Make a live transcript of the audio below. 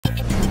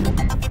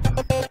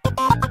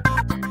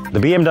The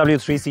BMW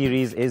 3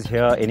 Series is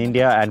here in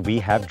India and we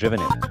have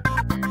driven it.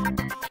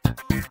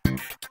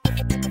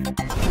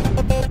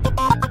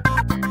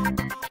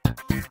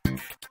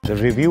 The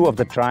review of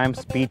the Triumph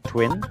Speed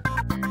Twin.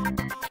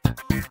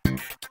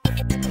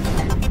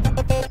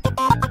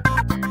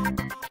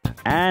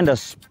 And a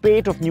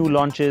spate of new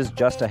launches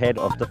just ahead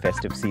of the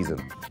festive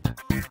season.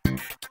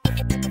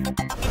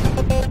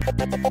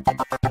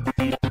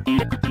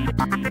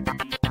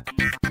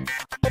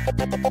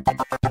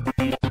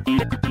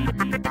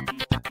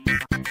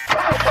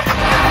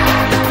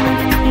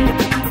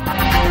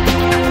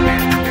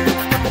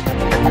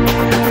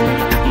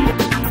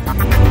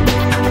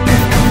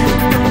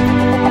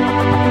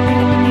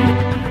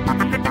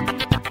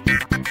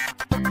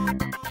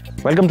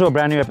 Welcome to a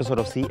brand new episode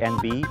of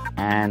CNB,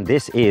 and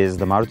this is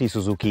the Maruti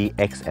Suzuki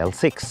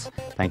XL6.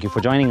 Thank you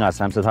for joining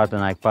us. I'm Siddharth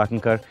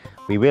Parthankar.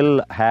 We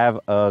will have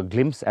a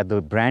glimpse at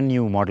the brand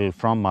new model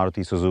from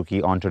Maruti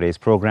Suzuki on today's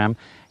program,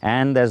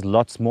 and there's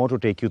lots more to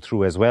take you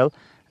through as well.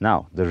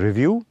 Now, the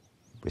review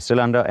is still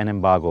under an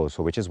embargo,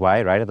 so which is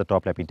why right at the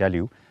top, let me tell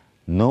you,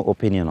 no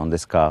opinion on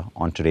this car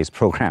on today's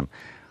program.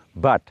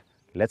 But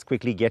let's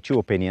quickly get your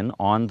opinion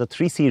on the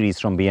 3 Series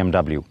from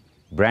BMW.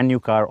 Brand new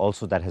car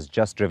also that has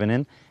just driven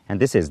in, and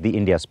this is the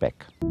India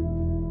spec.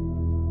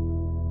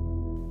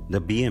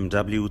 The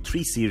BMW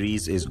 3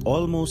 Series is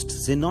almost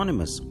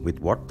synonymous with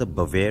what the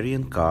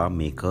Bavarian car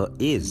maker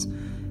is.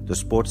 The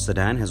sports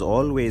sedan has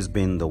always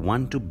been the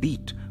one to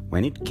beat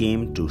when it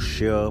came to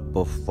sheer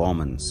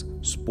performance,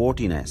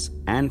 sportiness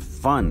and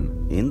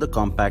fun in the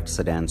compact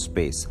sedan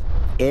space.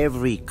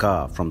 Every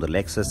car from the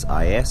Lexus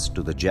IS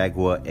to the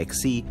Jaguar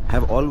XE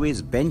have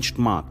always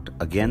benchmarked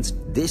against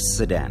this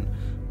sedan.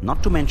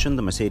 Not to mention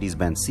the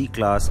Mercedes-Benz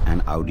C-Class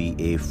and Audi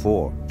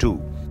A4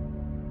 too.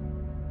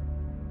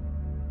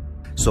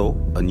 So,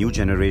 a new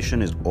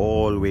generation is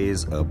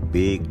always a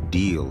big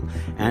deal.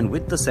 And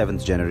with the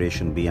 7th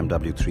generation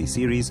BMW 3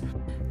 Series,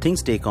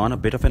 things take on a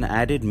bit of an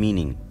added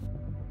meaning.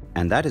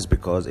 And that is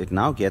because it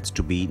now gets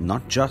to be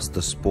not just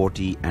the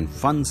sporty and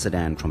fun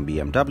sedan from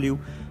BMW,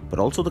 but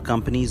also the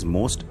company's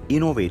most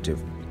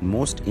innovative,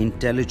 most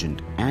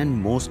intelligent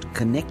and most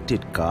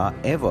connected car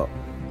ever.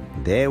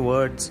 Their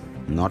words,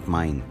 not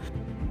mine.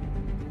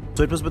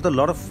 So it was with a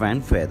lot of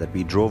fanfare that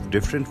we drove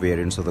different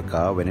variants of the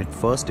car when it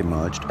first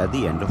emerged at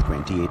the end of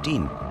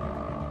 2018.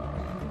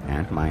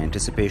 And my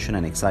anticipation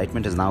and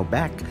excitement is now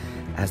back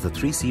as the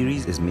 3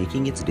 Series is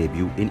making its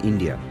debut in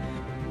India.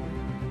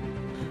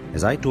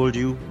 As I told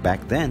you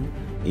back then,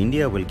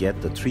 India will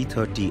get the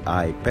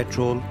 330i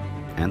petrol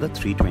and the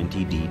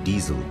 320d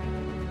diesel.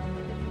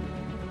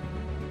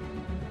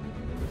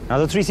 Now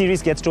the 3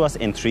 Series gets to us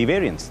in 3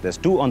 variants. There's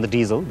 2 on the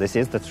diesel. This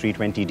is the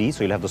 320d,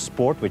 so you'll have the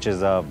Sport, which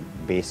is a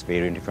base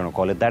variant if you want to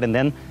call it that, and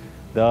then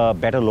the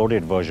better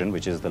loaded version,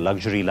 which is the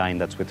luxury line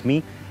that's with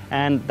me.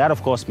 And that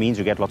of course means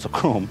you get lots of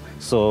chrome.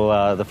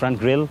 So the front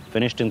grille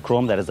finished in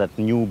chrome, that is that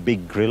new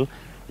big grille.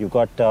 You've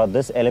got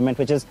this element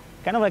which is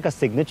kind of like a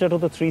signature to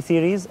the 3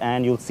 Series,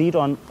 and you'll see it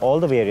on all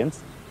the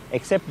variants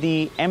except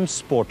the M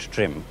Sport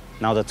trim.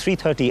 Now the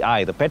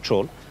 330i, the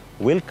petrol,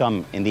 will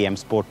come in the M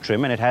Sport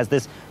trim, and it has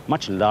this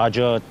much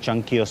larger,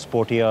 chunkier,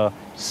 sportier,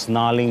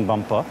 snarling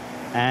bumper.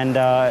 And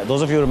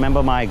those of you who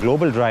remember my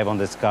global drive on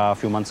this car a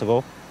few months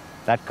ago,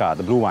 that car,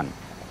 the blue one,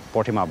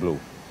 Portima Blue,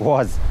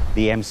 was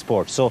the M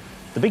Sport. So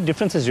the big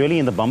difference is really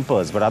in the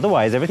bumpers, but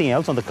otherwise everything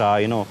else on the car,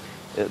 you know,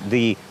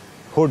 the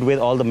hood with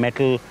all the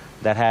metal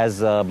that has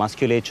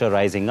musculature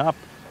rising up,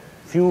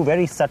 few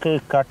very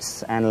subtle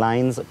cuts and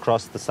lines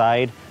across the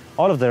side,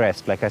 all of the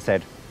rest, like I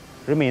said,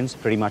 remains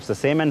pretty much the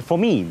same. And for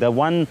me, the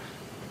one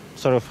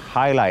sort of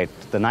highlight,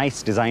 the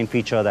nice design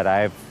feature that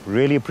I've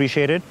really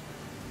appreciated,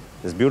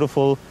 this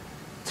beautiful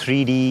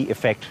 3D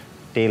effect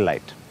tail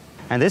light.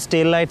 And this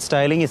tail light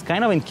styling is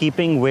kind of in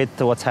keeping with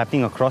what's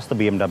happening across the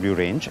BMW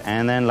range.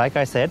 And then, like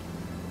I said,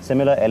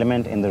 similar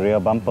element in the rear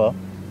bumper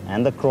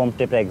and the chrome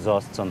tipped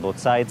exhausts on both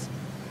sides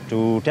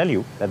to tell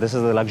you that this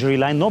is the luxury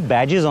line. No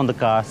badges on the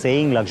car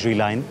saying luxury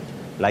line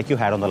like you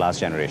had on the last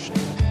generation.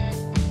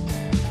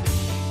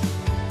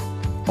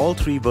 All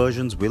 3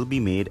 versions will be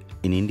made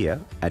in India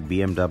at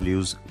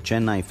BMW's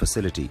Chennai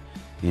facility.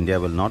 India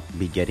will not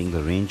be getting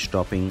the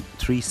range-topping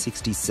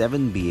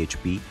 367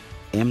 bhp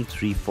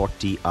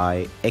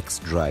M340i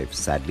X-Drive,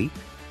 sadly.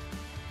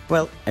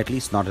 Well, at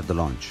least not at the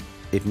launch.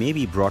 It may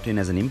be brought in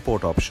as an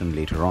import option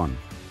later on.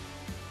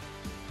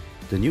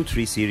 The new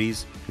 3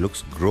 Series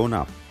looks grown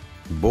up,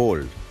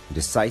 bold,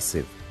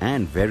 decisive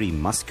and very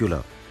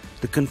muscular.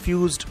 The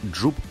confused,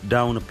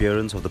 drooped-down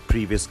appearance of the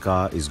previous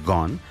car is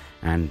gone,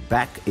 and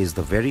back is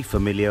the very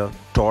familiar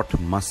taut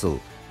muscle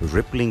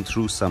rippling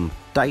through some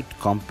tight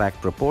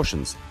compact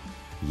proportions.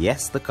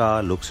 Yes, the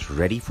car looks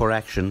ready for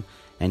action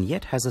and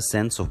yet has a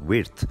sense of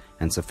width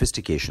and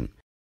sophistication.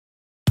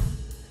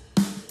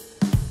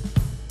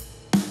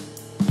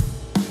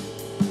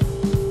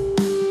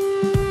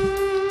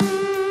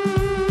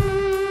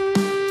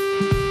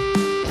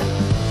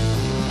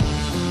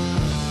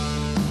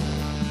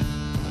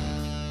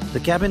 The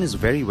cabin is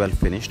very well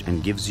finished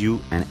and gives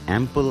you an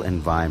ample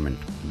environment,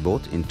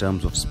 both in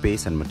terms of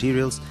space and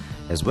materials,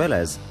 as well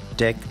as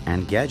tech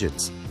and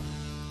gadgets.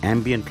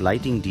 Ambient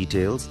lighting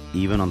details,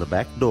 even on the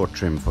back door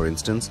trim for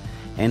instance,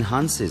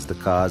 enhances the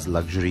car's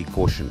luxury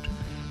quotient.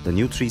 The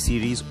new 3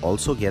 Series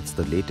also gets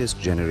the latest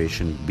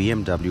generation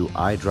BMW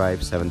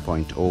iDrive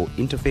 7.0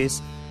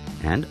 interface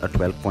and a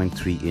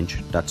 12.3-inch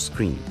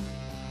touchscreen.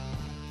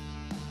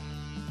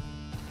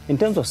 In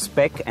terms of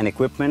spec and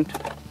equipment,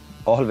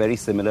 all very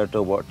similar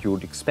to what you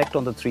would expect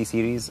on the 3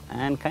 Series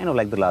and kind of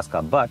like the last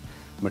car, but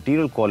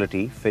material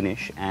quality,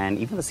 finish and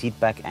even the seat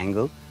back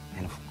angle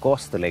and of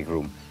course the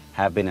legroom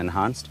have been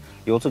enhanced.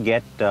 You also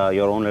get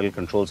your own little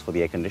controls for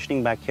the air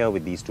conditioning back here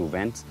with these 2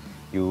 vents.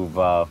 You've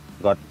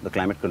got the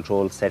climate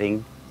control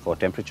setting for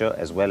temperature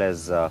as well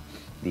as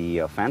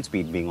the fan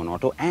speed being on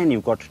auto, and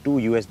you've got 2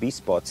 USB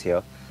spots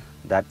here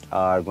that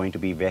are going to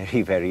be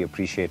very, very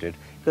appreciated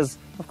because,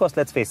 of course,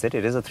 let's face it,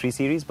 it is a 3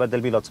 Series, but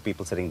there'll be lots of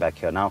people sitting back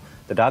here. Now,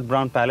 the dark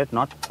brown palette,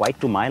 not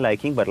quite to my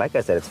liking, but like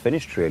I said, it's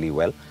finished really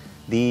well.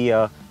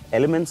 The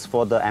elements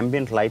for the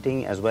ambient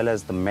lighting as well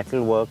as the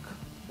metal work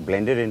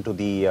blended into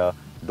the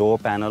door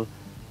panel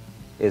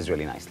is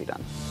really nicely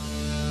done.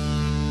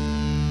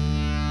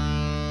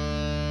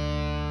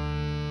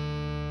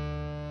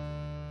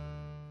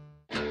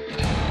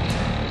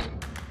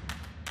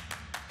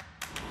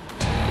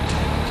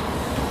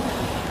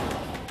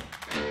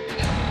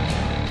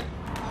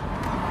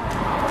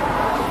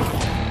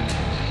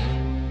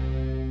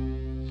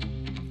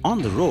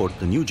 On the road,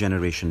 the new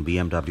generation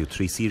BMW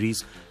 3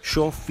 Series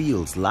sure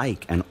feels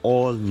like an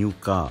all-new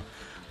car.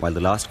 While the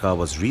last car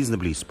was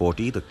reasonably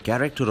sporty, the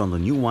character on the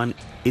new one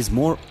is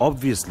more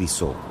obviously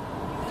so.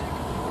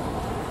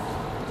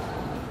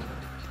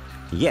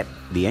 Yet,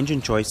 the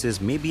engine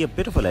choices may be a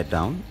bit of a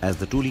letdown, as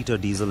the 2-litre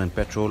diesel and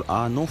petrol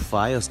are no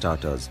fire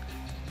starters.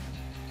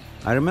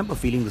 I remember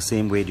feeling the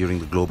same way during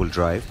the global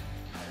drive.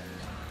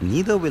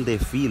 Neither will they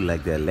feel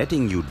like they're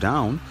letting you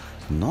down,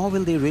 nor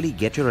will they really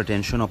get your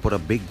attention or put a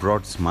big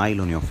broad smile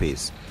on your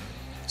face.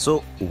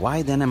 So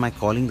why then am I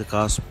calling the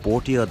car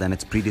sportier than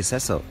its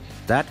predecessor?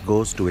 That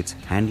goes to its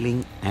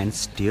handling and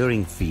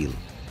steering feel.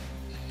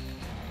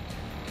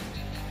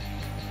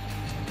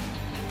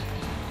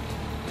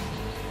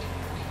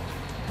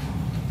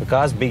 The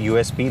car's big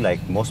USP,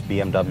 like most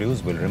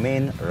BMWs, will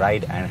remain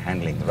ride and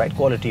handling. The ride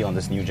quality on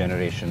this new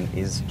generation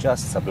is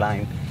just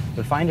sublime.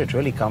 You'll find it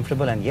really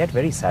comfortable and yet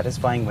very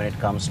satisfying when it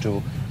comes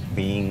to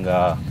being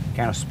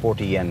kind of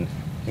sporty and,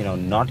 you know,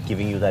 not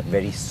giving you that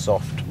very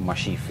soft,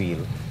 mushy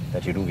feel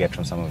that you do get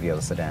from some of the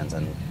other sedans.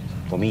 And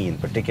for me in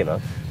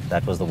particular,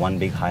 that was the one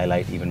big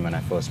highlight even when I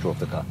first drove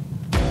the car.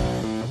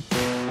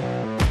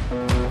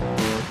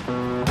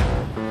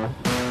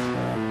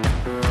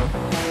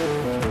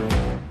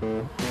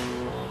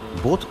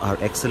 Both are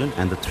excellent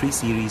and the 3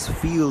 Series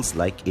feels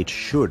like it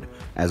should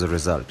as a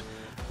result.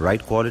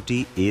 Ride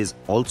quality is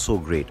also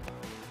great.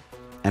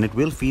 And it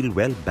will feel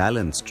well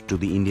balanced to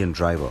the Indian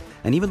driver.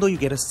 And even though you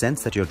get a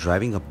sense that you're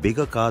driving a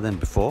bigger car than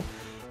before,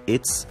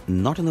 it's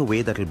not in a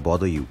way that will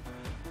bother you.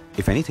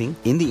 If anything,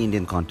 in the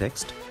Indian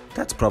context,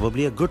 that's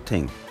probably a good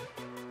thing.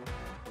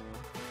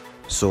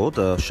 So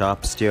the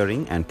sharp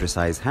steering and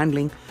precise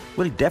handling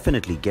will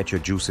definitely get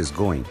your juices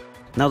going.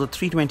 Now the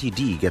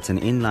 320D gets an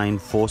inline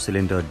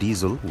 4-cylinder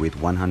diesel with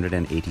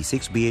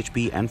 186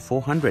 bhp and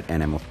 400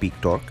 Nm of peak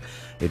torque.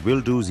 It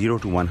will do 0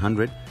 to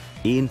 100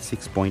 in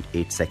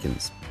 6.8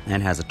 seconds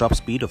and has a top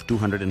speed of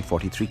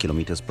 243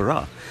 km per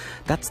hour.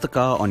 That's the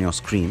car on your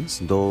screens,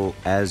 though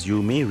as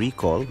you may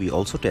recall, we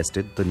also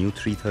tested the new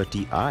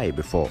 330i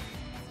before.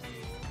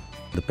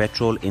 The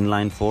petrol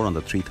inline 4 on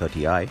the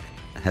 330i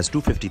has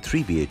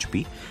 253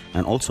 bhp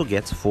and also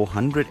gets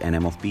 400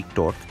 Nm of peak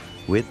torque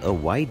with a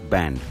wide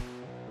band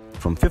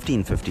from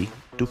 1550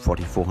 to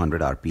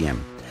 4400 rpm.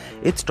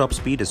 Its top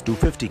speed is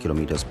 250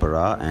 km per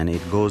hour and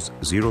it goes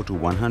 0 to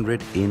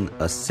 100 in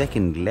a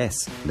second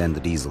less than the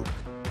diesel.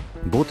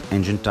 Both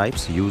engine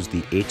types use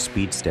the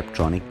 8-speed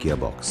Steptronic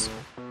gearbox.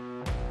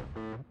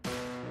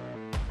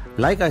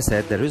 Like I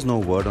said, there is no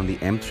word on the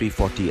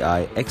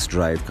M340i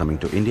xDrive coming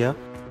to India,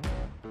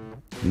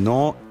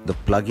 nor the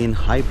plug-in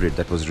hybrid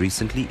that was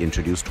recently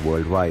introduced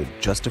worldwide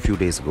just a few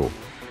days ago.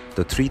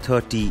 The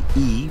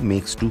 330e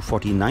makes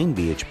 249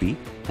 bhp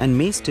and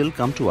may still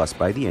come to us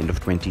by the end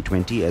of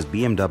 2020 as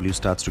BMW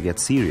starts to get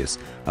serious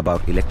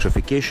about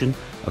electrification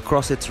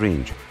across its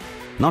range,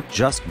 not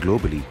just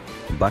globally,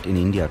 but in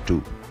India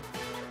too.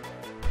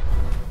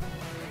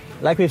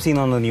 Like we've seen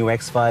on the new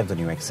X5, the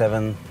new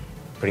X7,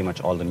 pretty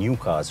much all the new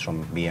cars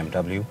from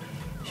BMW,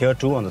 here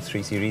too on the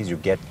 3 Series you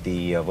get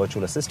the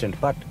virtual assistant,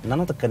 but none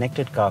of the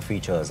connected car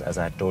features, as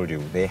I had told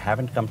you, they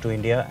haven't come to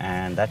India,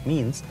 and that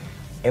means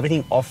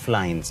everything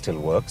offline still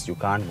works. You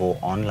can't go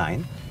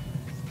online.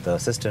 The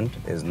assistant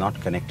is not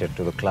connected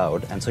to the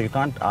cloud, and so you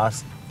can't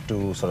ask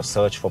to sort of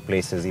search for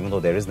places even though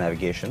there is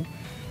navigation.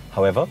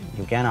 However,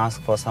 you can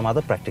ask for some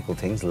other practical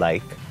things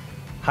like,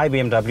 "Hi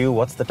BMW,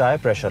 what's the tire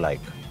pressure like?"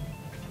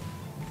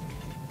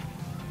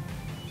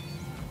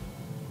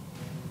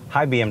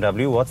 "Hi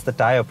BMW, what's the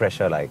tire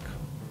pressure like?"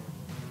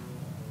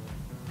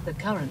 The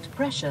current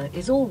pressure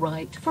is all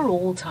right for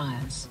all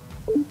tyres.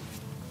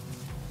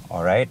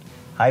 All right.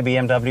 Hi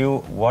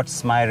BMW,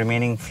 what's my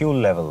remaining fuel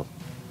level?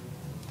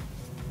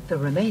 The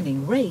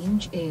remaining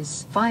range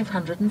is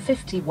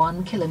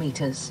 551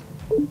 kilometers.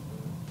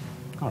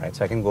 All right,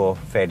 so I can go a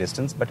fair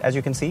distance, but as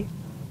you can see,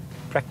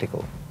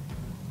 practical.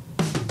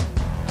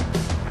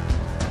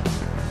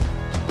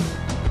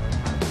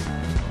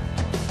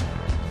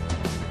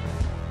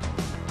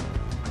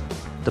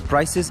 The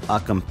prices are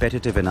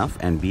competitive enough,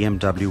 and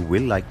BMW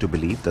will like to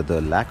believe that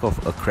the lack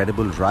of a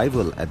credible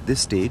rival at this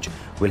stage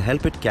will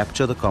help it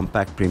capture the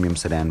compact premium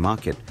sedan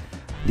market.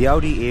 The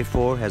Audi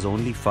A4 has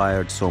only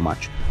fired so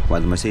much,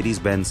 while the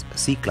Mercedes-Benz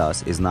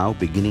C-Class is now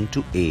beginning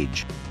to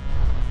age.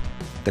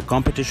 The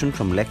competition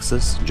from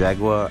Lexus,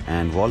 Jaguar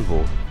and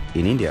Volvo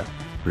in India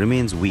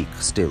remains weak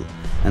still,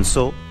 and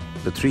so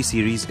the 3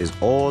 Series is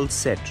all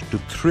set to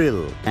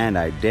thrill and,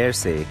 I dare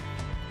say,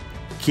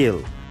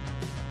 kill.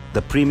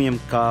 The premium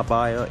car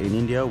buyer in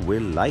India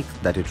will like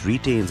that it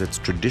retains its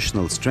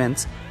traditional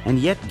strengths and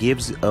yet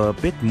gives a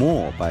bit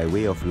more by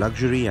way of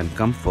luxury and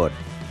comfort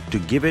to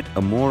give it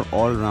a more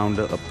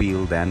all-rounder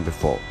appeal than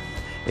before.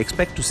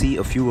 Expect to see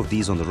a few of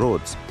these on the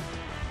roads.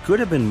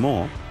 Could have been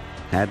more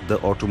had the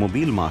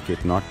automobile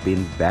market not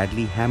been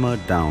badly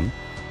hammered down,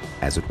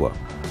 as it were.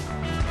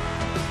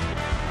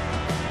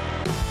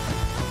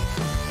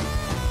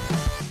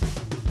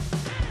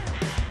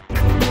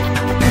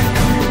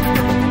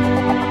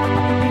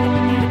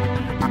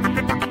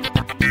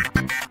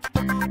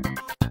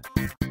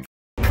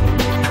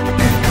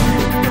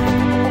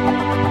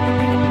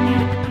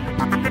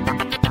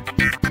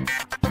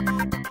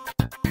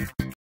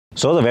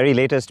 So the very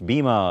latest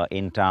Beamer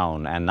in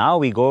town, and now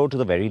we go to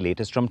the very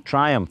latest from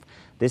Triumph.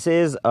 This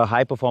is a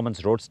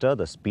high-performance roadster,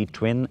 the Speed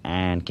Twin,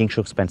 and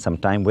Kingshuk spent some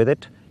time with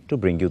it to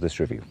bring you this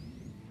review.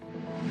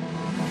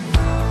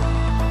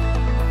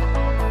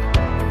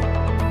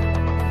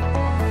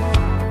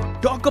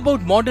 Talk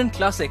about modern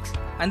classics,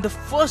 and the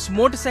first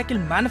motorcycle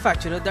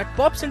manufacturer that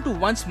pops into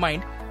one's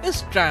mind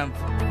is Triumph.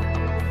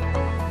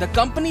 The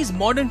company's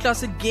modern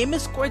classic game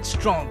is quite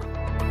strong,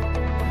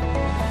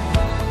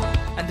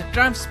 and the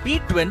Triumph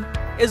Speed Twin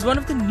is one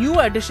of the new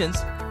additions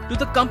to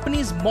the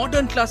company's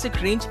modern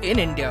classic range in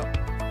India.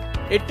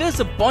 It is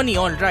a Bonnie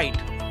alright,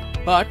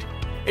 but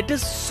it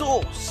is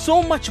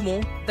so much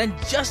more than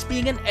just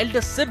being an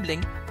elder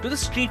sibling to the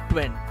Street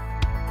Twin.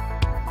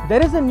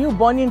 There is a new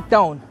Bonnie in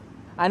town,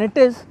 and it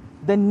is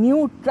the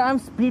new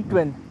Triumph Speed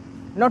Twin.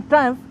 Now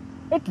Triumph,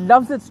 it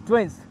loves its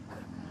twins.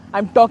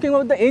 I'm talking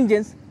about the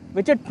engines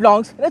which it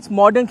belongs in its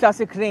modern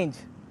classic range.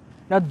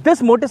 Now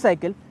this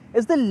motorcycle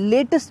is the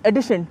latest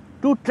addition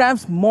to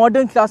Triumph's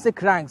modern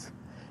classic ranks.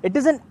 It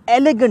is an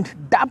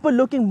elegant, dapper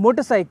looking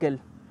motorcycle.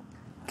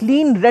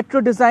 Clean retro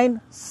design,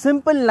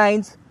 simple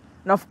lines,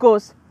 and of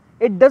course,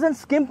 it doesn't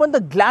skimp on the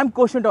glam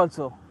quotient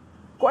also.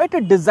 Quite a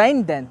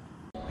design then.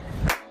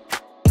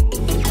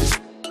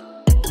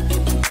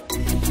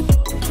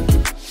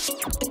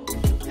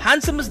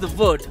 Handsome is the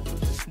word.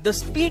 The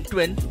Speed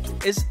Twin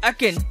is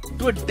akin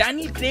to a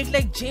Daniel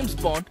Craig-like James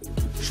Bond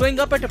showing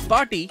up at a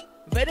party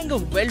wearing a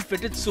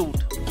well-fitted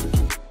suit.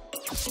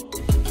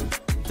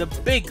 The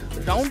big,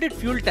 rounded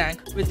fuel tank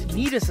with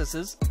knee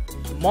recesses,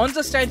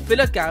 Monza-style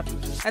filler cap,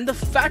 and the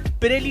fat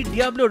Pirelli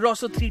Diablo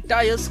Rosso 3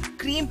 tires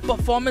scream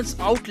performance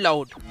out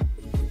loud.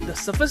 The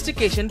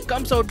sophistication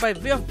comes out by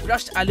way of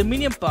brushed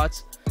aluminium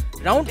parts,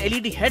 round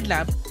LED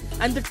headlamp,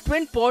 and the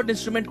twin-pod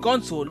instrument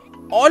console,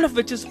 all of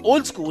which is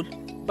old school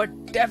but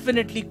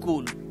definitely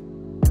cool.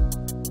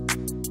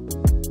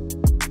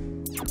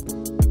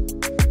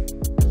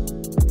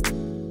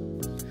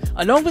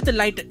 Along with the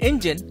lighter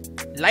engine,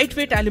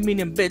 lightweight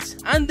aluminium bits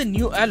and the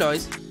new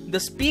alloys, the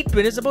Speed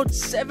Twin is about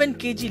 7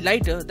 kg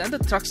lighter than the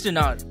Thruxton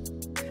R.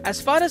 As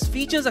far as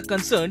features are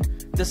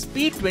concerned, the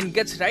Speed Twin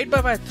gets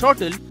ride-by-wire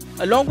throttle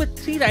along with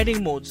 3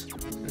 riding modes: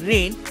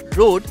 rain,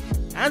 road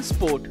and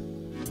sport.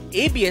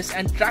 ABS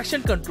and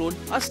traction control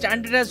are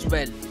standard as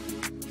well.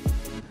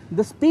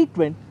 The Speed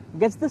Twin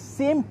gets the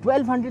same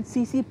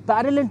 1200cc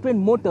parallel twin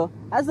motor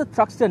as the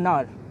Thruxton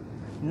R.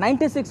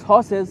 96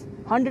 horses,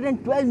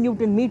 112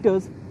 Newton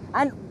meters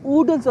and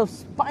oodles of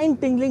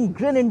spine-tingling,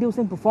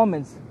 grin-inducing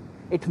performance.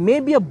 It may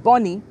be a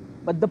Bonnie,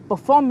 but the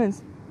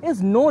performance is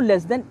no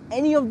less than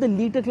any of the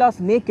liter-class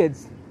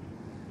nakeds.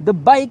 The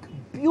bike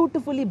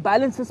beautifully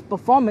balances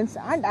performance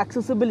and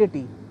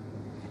accessibility.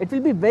 It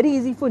will be very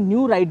easy for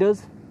new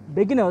riders,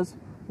 beginners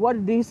who are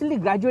recently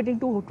graduating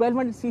to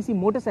 1200cc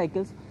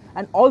motorcycles,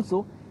 and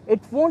also it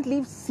won't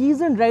leave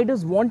seasoned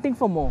riders wanting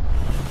for more.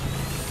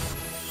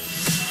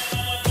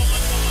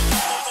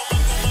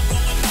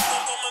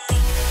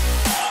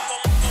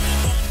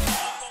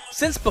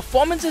 Since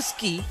performance is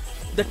key,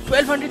 the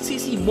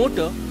 1200cc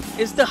motor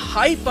is the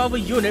high power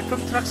unit from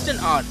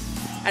Thruxton R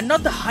and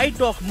not the high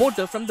torque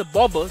motor from the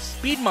Bobber,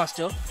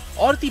 Speedmaster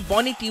or the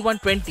Bonnie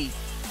T120.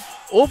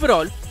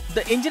 Overall,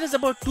 the engine is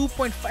about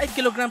 2.5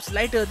 kilograms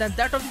lighter than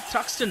that of the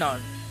Thruxton R.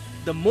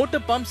 The motor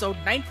pumps out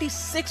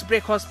 96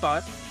 brake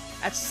horsepower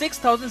at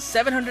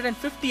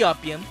 6,750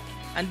 rpm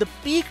and the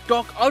peak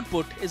torque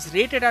output is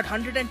rated at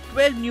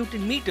 112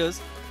 Newton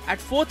meters at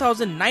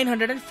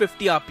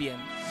 4,950 rpm.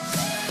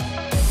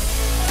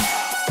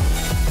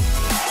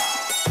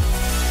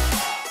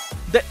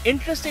 The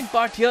interesting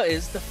part here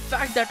is the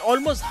fact that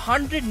almost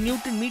 100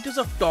 Newton meters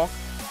of torque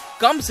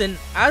comes in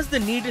as the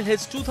needle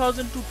hits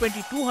 2000 to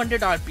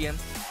 2200 RPM,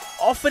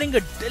 offering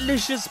a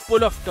delicious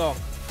pull of torque,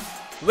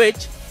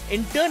 which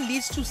in turn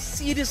leads to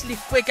seriously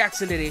quick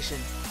acceleration,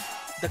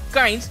 the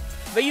kinds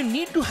where you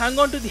need to hang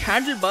on to the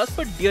handlebars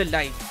for dear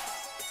life.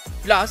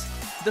 Plus,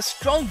 the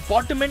strong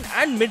bottom end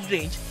and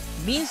mid-range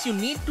means you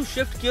need to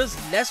shift gears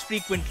less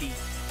frequently,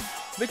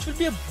 which will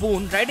be a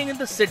boon riding in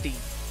the city.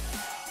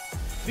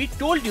 We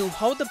told you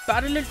how the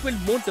parallel twin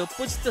motor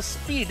puts the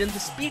speed in the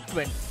speed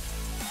twin.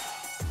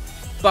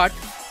 But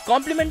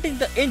complementing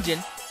the engine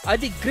are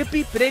the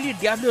grippy Pirelli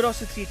Diablo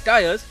Rossi 3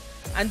 tires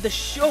and the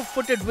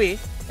sure-footed way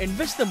in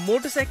which the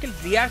motorcycle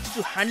reacts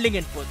to handling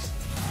inputs.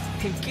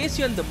 In case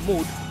you're in the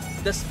mood,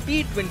 the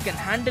speed twin can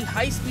handle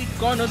high-speed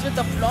corners with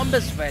aplomb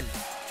as well.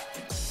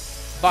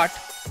 But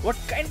what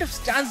kind of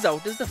stands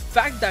out is the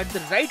fact that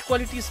the ride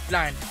quality is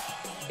planned.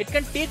 It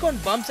can take on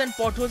bumps and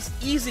potholes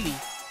easily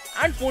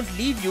and won't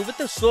leave you with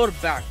a sore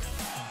back.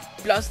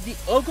 Plus, the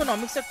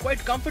ergonomics are quite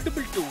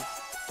comfortable too.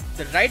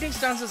 The riding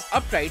stance is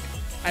upright,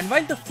 and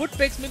while the foot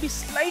pegs may be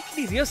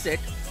slightly rear set,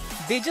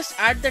 they just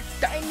add that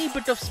tiny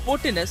bit of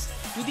sportiness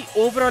to the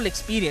overall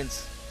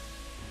experience.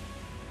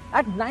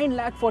 At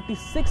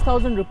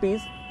 9,46,000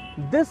 rupees,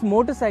 this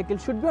motorcycle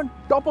should be on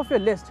top of your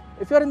list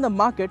if you are in the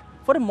market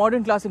for a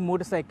modern classic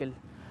motorcycle.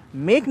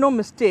 Make no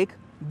mistake,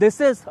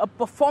 this is a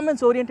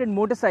performance-oriented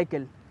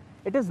motorcycle.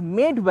 It is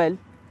made well,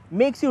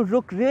 makes you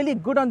look really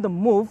good on the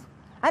move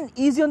and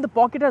easy on the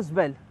pocket as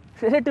well,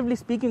 relatively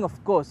speaking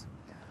of course.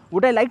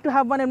 Would I like to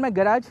have one in my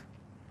garage?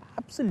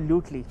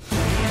 Absolutely.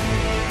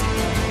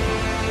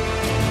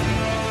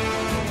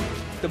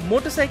 The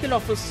motorcycle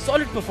offers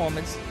solid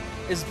performance,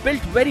 is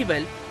built very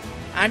well,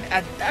 and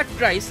at that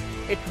price,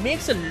 it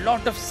makes a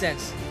lot of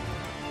sense.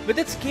 With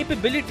its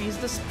capabilities,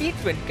 the Speed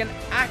Twin can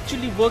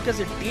actually work as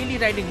a daily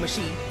riding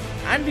machine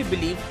and we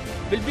believe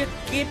will be a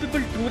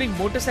capable touring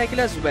motorcycle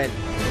as well.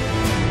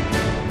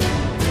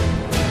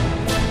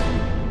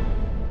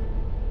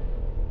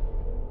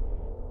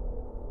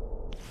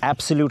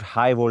 Absolute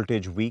high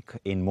voltage week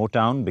in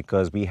Motown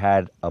because we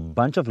had a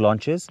bunch of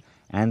launches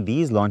and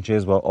these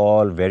launches were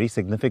all very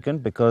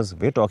significant because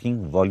we're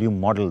talking volume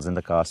models in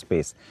the car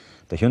space.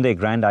 The Hyundai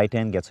Grand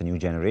i10 gets a new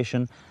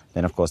generation.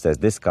 Then of course there's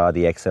this car,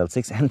 the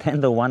XL6, and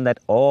then the one that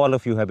all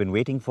of you have been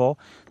waiting for,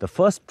 the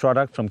first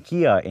product from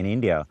Kia in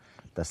India,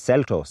 the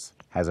Seltos,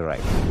 has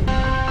arrived.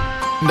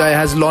 Hyundai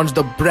has launched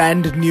the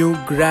brand new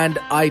Grand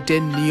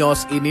i10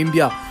 Nios in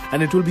India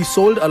and it will be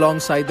sold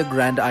alongside the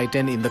Grand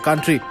i10 in the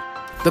country.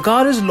 The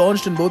car is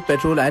launched in both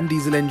petrol and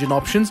diesel engine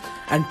options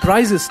and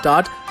prices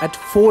start at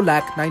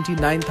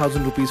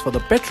 4,99,000 rupees for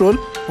the petrol,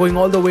 going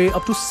all the way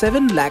up to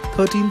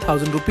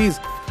 7,13,000 rupees.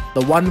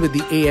 The one with the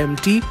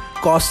AMT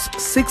costs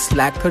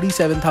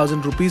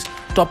 6,37,000 rupees,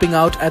 topping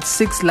out at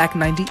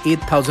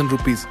 6,98,000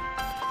 rupees.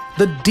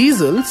 The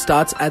diesel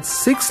starts at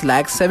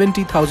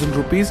 6,70,000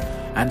 rupees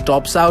and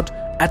tops out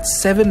at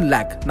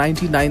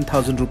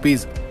 7,99,000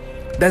 rupees.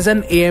 There's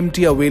an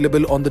AMT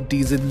available on the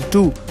diesel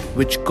too,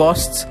 which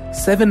costs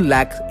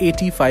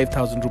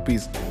 7,85,000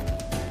 rupees.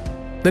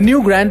 The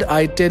new Grand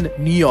i10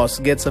 Nios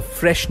gets a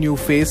fresh new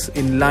face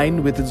in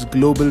line with its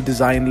global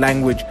design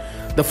language.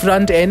 The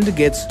front end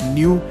gets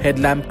new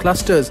headlamp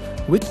clusters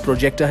with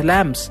projector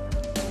lamps.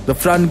 The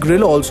front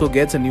grille also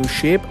gets a new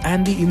shape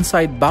and the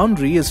inside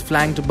boundary is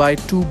flanked by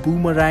two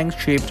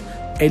boomerang-shaped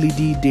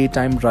LED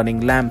daytime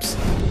running lamps.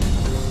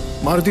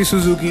 Maruti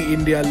Suzuki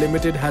India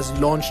Limited has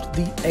launched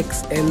the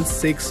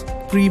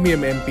XL6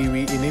 Premium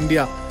MPV in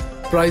India.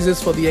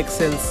 Prices for the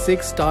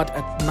XL6 start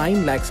at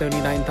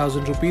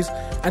 9,79,000 rupees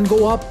and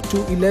go up to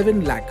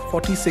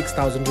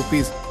 11,46,000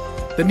 rupees.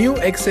 The new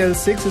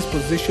XL6 is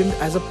positioned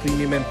as a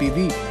premium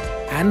MPV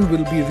and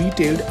will be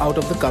retailed out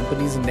of the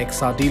company's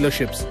Nexa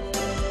dealerships.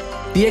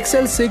 The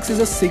XL6 is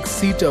a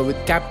 6-seater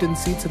with captain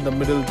seats in the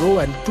middle row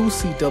and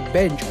 2-seater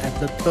bench at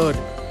the third.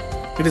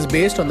 It is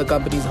based on the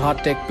company's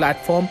hardtech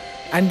platform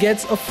and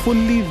gets a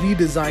fully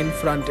redesigned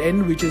front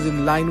end which is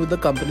in line with the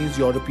company's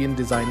European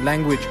design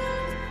language.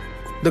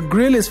 The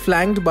grille is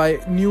flanked by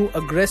new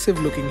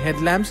aggressive-looking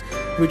headlamps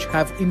which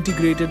have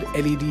integrated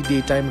LED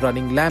daytime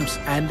running lamps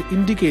and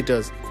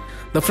indicators.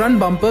 The front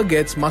bumper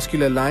gets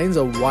muscular lines,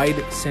 a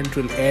wide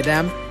central air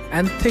dam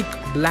and thick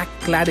black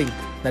cladding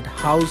that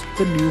house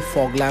the new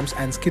fog lamps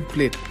and skid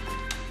plate.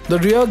 The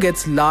rear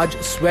gets large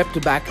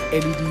swept-back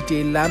LED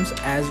tail lamps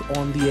as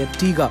on the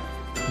Ertiga,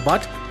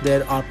 but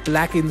there are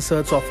black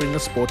inserts offering a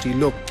sporty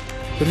look.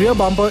 The rear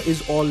bumper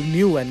is all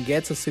new and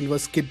gets a silver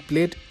skid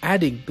plate,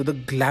 adding to the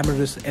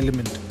glamorous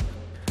element.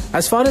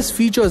 As far as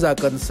features are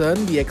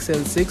concerned, the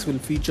XL6 will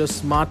feature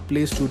Smart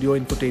Play Studio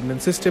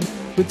infotainment system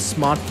with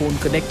smartphone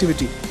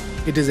connectivity.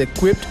 It is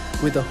equipped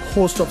with a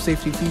host of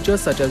safety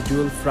features such as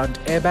dual front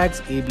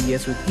airbags,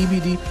 ABS with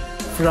EBD,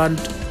 front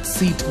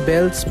seat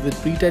belts with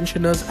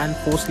pretensioners and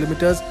force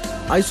limiters,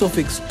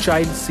 ISOFIX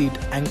child seat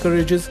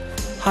anchorages,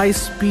 high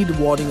speed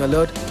warning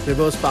alert,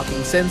 reverse parking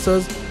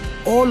sensors,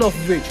 all of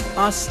which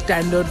are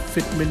standard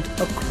fitment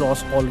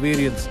across all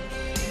variants.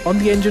 On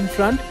the engine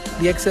front,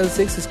 the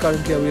XL6 is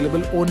currently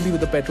available only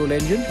with a petrol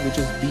engine, which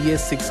is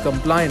BS6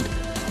 compliant.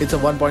 It's a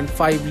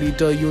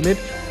 1.5-litre unit,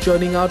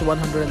 churning out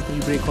 103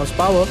 brake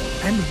horsepower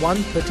and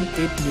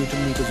 138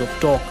 Newton-meters of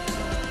torque.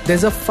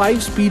 There's a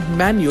 5-speed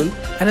manual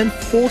and a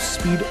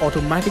 4-speed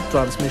automatic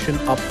transmission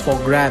up for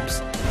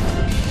grabs.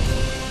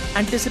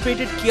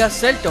 Anticipated Kia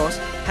Seltos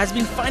has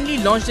been finally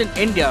launched in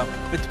India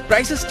with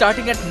prices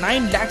starting at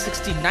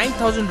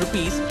 9,69,000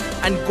 rupees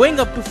and going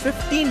up to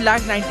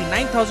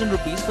 15,99,000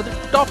 rupees for the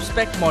top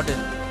spec model.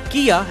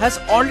 Kia has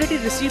already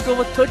received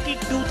over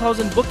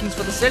 32,000 bookings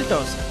for the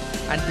Seltos,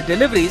 and the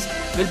deliveries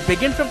will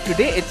begin from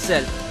today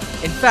itself.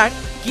 In fact,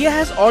 Kia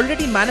has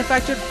already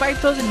manufactured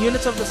 5,000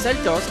 units of the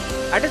Seltos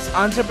at its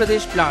Andhra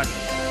Pradesh plant.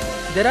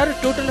 There are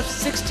a total of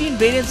 16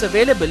 variants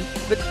available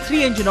with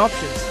 3 engine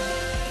options.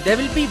 There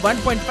will be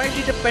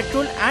 1.5-litre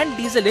petrol and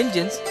diesel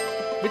engines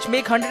which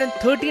make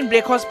 113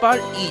 brake horsepower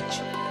each.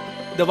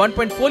 The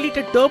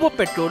 1.4-litre turbo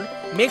petrol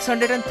makes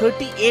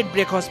 138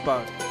 brake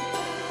horsepower.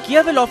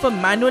 Kia will offer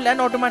manual and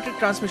automatic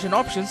transmission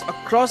options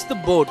across the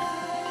board.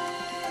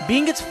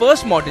 Being its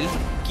first model,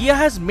 Kia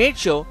has made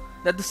sure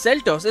that the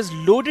Seltos is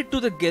loaded to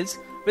the gills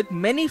with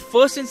many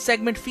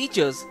first-in-segment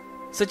features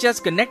such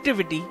as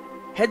connectivity,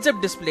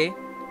 heads-up display,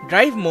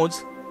 drive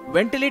modes,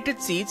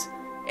 ventilated seats,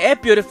 air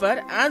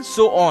purifier and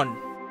so on.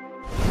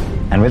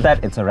 And with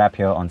that, it's a wrap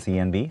here on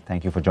CNB.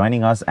 Thank you for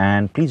joining us,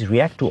 and please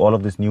react to all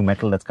of this new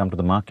metal that's come to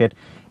the market.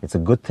 It's a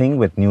good thing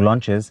with new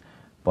launches.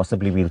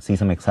 Possibly we'll see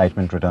some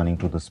excitement returning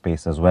to the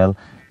space as well.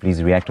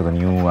 Please react to the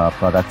new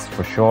products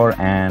for sure,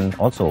 and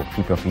also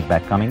keep your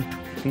feedback coming.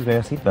 Please wear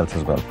your seatbelts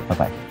as well.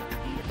 Bye-bye.